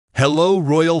Hello,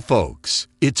 royal folks.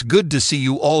 It's good to see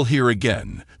you all here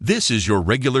again. This is your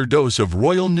regular dose of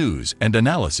royal news and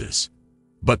analysis.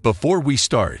 But before we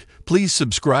start, please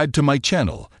subscribe to my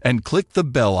channel and click the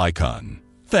bell icon.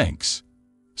 Thanks.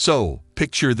 So,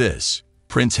 picture this.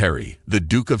 Prince Harry, the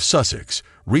Duke of Sussex,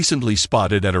 recently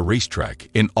spotted at a racetrack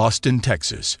in Austin,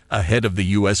 Texas, ahead of the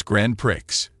U.S. Grand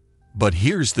Prix. But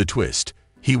here's the twist.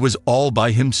 He was all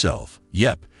by himself.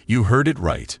 Yep, you heard it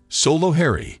right. Solo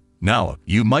Harry. Now,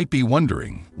 you might be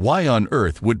wondering, why on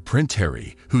earth would Prince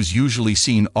Harry, who's usually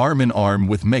seen arm in arm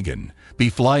with Meghan, be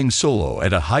flying solo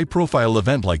at a high-profile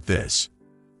event like this?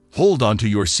 Hold on to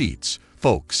your seats,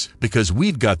 folks, because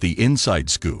we've got the inside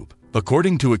scoop.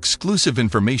 According to exclusive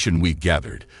information we've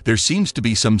gathered, there seems to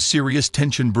be some serious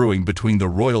tension brewing between the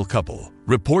royal couple.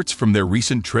 Reports from their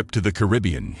recent trip to the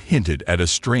Caribbean hinted at a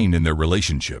strain in their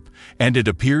relationship, and it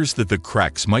appears that the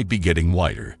cracks might be getting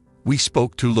wider. We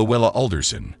spoke to Luella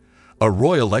Alderson, a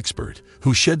royal expert,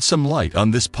 who shed some light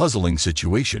on this puzzling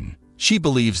situation. She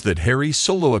believes that Harry's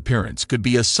solo appearance could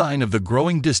be a sign of the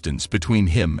growing distance between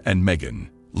him and Meghan.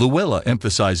 Luella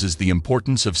emphasizes the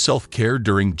importance of self-care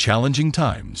during challenging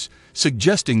times,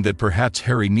 suggesting that perhaps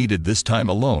Harry needed this time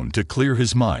alone to clear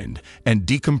his mind and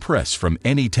decompress from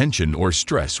any tension or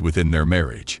stress within their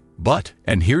marriage. But,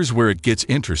 and here's where it gets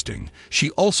interesting, she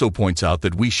also points out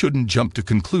that we shouldn't jump to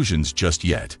conclusions just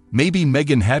yet. Maybe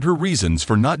Meghan had her reasons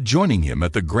for not joining him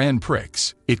at the Grand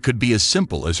Prix. It could be as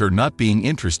simple as her not being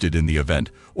interested in the event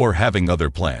or having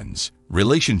other plans.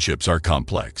 Relationships are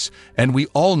complex, and we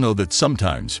all know that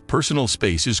sometimes personal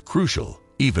space is crucial,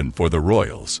 even for the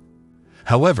royals.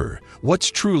 However, what's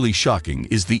truly shocking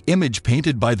is the image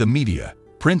painted by the media.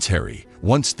 Prince Harry,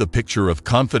 once the picture of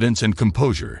confidence and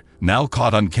composure, now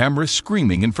caught on camera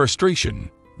screaming in frustration.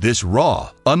 This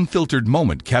raw, unfiltered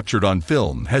moment captured on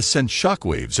film has sent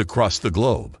shockwaves across the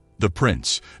globe. The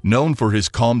prince, known for his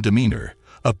calm demeanor,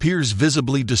 appears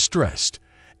visibly distressed,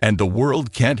 and the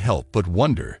world can't help but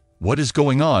wonder, what is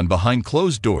going on behind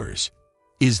closed doors?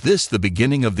 Is this the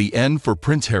beginning of the end for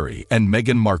Prince Harry and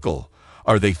Meghan Markle?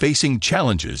 Are they facing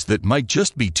challenges that might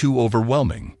just be too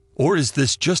overwhelming? Or is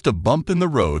this just a bump in the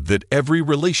road that every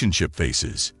relationship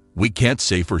faces? We can't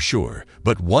say for sure,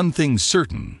 but one thing's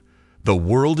certain. The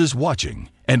world is watching,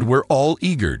 and we're all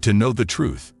eager to know the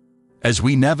truth. As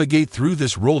we navigate through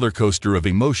this roller coaster of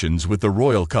emotions with the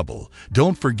royal couple,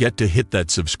 don't forget to hit that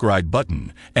subscribe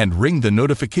button and ring the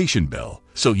notification bell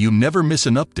so you never miss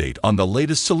an update on the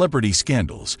latest celebrity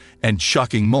scandals and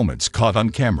shocking moments caught on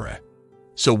camera.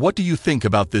 So what do you think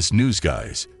about this news,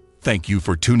 guys? Thank you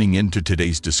for tuning in to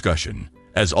today's discussion.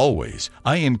 As always,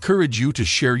 I encourage you to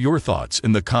share your thoughts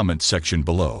in the comments section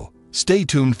below. Stay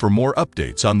tuned for more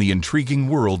updates on the intriguing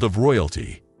world of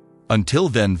royalty. Until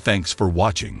then, thanks for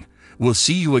watching. We'll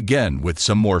see you again with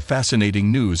some more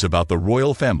fascinating news about the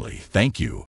royal family. Thank you.